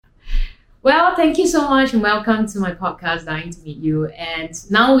Well, thank you so much and welcome to my podcast, Dying to Meet You. And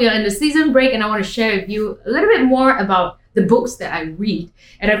now we are in the season break and I want to share with you a little bit more about the books that I read.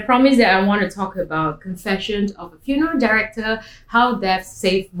 And I promise that I want to talk about Confessions of a Funeral Director, How Death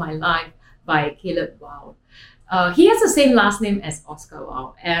Saved My Life by Caleb Wilde. He has the same last name as Oscar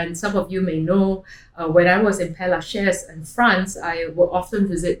Wilde. And some of you may know when I was in Père Lachaise in France, I would often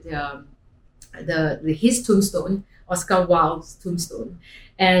visit his tombstone, Oscar Wilde's tombstone.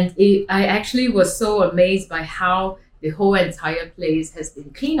 And I actually was so amazed by how the whole entire place has been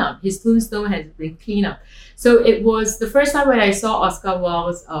cleaned up. His tombstone has been cleaned up. So it was the first time when I saw Oscar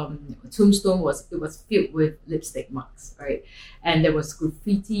Wilde's tombstone was filled with lipstick marks, right? And there was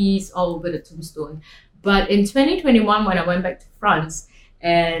graffitis all over the tombstone. But in 2021, when I went back to France,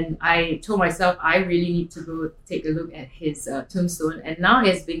 and I told myself I really need to go take a look at his tombstone, and now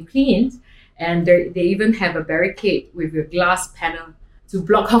it's been cleaned, and they even have a barricade with a glass panel to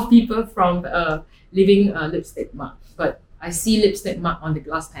block off people from leaving a lipstick mark. But I see lipstick mark on the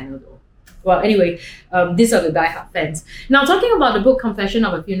glass panel though. Well, anyway, these are the diehard fans. Now, talking about the book Confession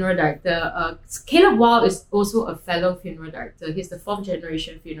of a Funeral Director, Caleb Wilde is also a fellow funeral director. He's the 4th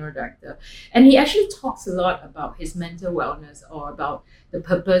generation funeral director. And he actually talks a lot about his mental wellness or about the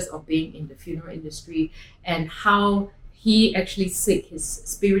purpose of being in the funeral industry and how he actually seeks his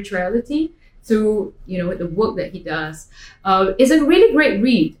spirituality through the work that he does. It's a really great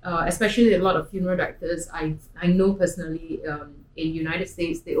read, especially a lot of funeral directors I know personally in the United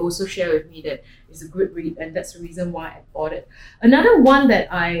States. They also share with me that it's a good read, and that's the reason why I bought it. Another one that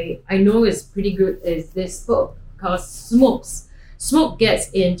I know is pretty good is this book called Smoke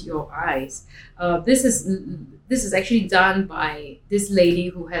Gets Into Your Eyes. This is actually done by this lady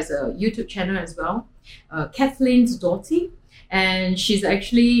who has a YouTube channel as well, Kathleen Doughty, and she's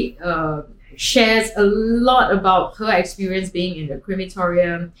actually shares a lot about her experience being in the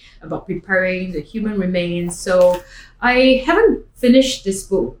crematorium, about preparing the human remains. So I haven't finished this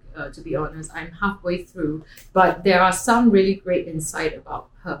book, to be honest. I'm halfway through, but there are some really great insight about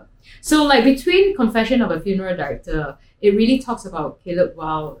her. So like between Confession of a Funeral Director, it really talks about Caleb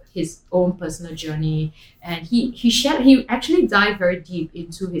Wilde, his own personal journey, and he actually dived very deep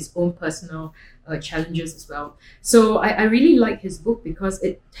into his own personal challenges as well. So I really like his book because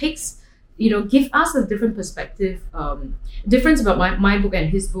it takes give us a different perspective, difference about my book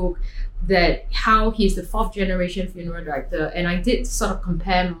and his book, that how he's the 4th generation funeral director. And I did sort of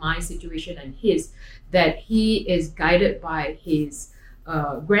compare my situation and his, that he is guided by his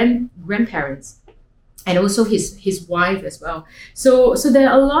grandparents and also his wife as well. So there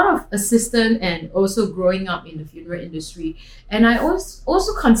are a lot of assistant and also growing up in the funeral industry. And I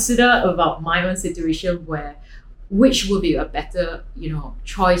also consider about my own situation where which will be a better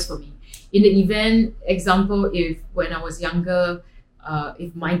choice for me. In the event, example, if when I was younger,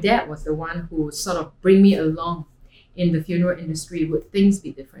 if my dad was the one who sort of bring me along in the funeral industry, would things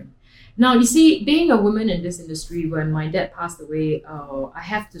be different? Now, you see, being a woman in this industry, when my dad passed away, I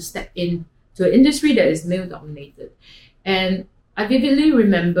have to step in to an industry that is male-dominated. And I vividly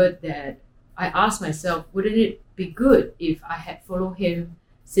remembered that I asked myself, wouldn't it be good if I had followed him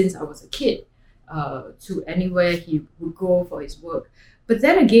since I was a kid to anywhere he would go for his work? But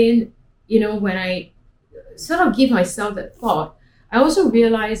then again, when I sort of give myself that thought, I also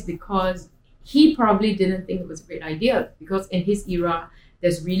realized because he probably didn't think it was a great idea, because in his era,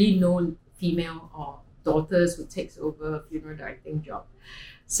 there's really no female or daughters who takes over a funeral directing job.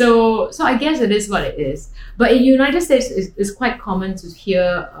 So I guess it is what it is. But in the United States, it's quite common to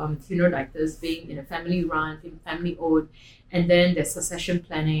hear funeral directors being in a family run, family owned, and then there's succession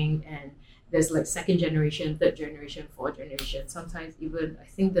planning, and there's like 2nd generation, 3rd generation, 4th generation. Sometimes even I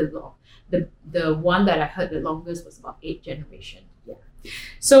think the one that I heard the longest was about 8th generation. Yeah.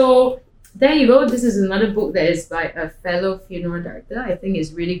 So there you go. This is another book that is by a fellow funeral director. I think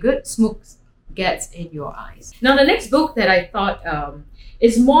is really good. Smoke Gets in Your Eyes. Now the next book that I thought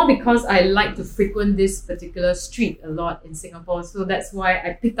is more because I like to frequent this particular street a lot in Singapore. So that's why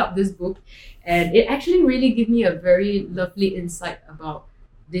I picked up this book, and it actually really gave me a very lovely insight about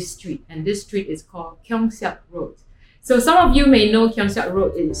this street, and this street is called Keong Saik Road. So some of you may know Keong Saik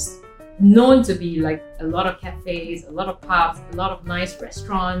Road is known to be like a lot of cafes, a lot of pubs, a lot of nice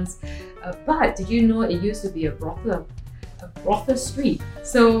restaurants. But did you know it used to be a brothel street?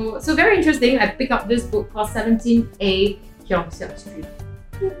 So very interesting. I picked up this book called 17A Keong Saik Street.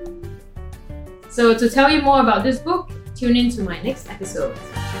 So to tell you more about this book, tune in to my next episode.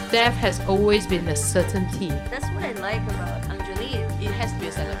 Death has always been a certainty. That's what I like about Anjali. It has to be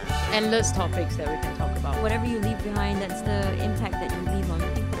a celebration. Endless topics that we can talk about. Whatever you leave behind, that's the impact that you leave on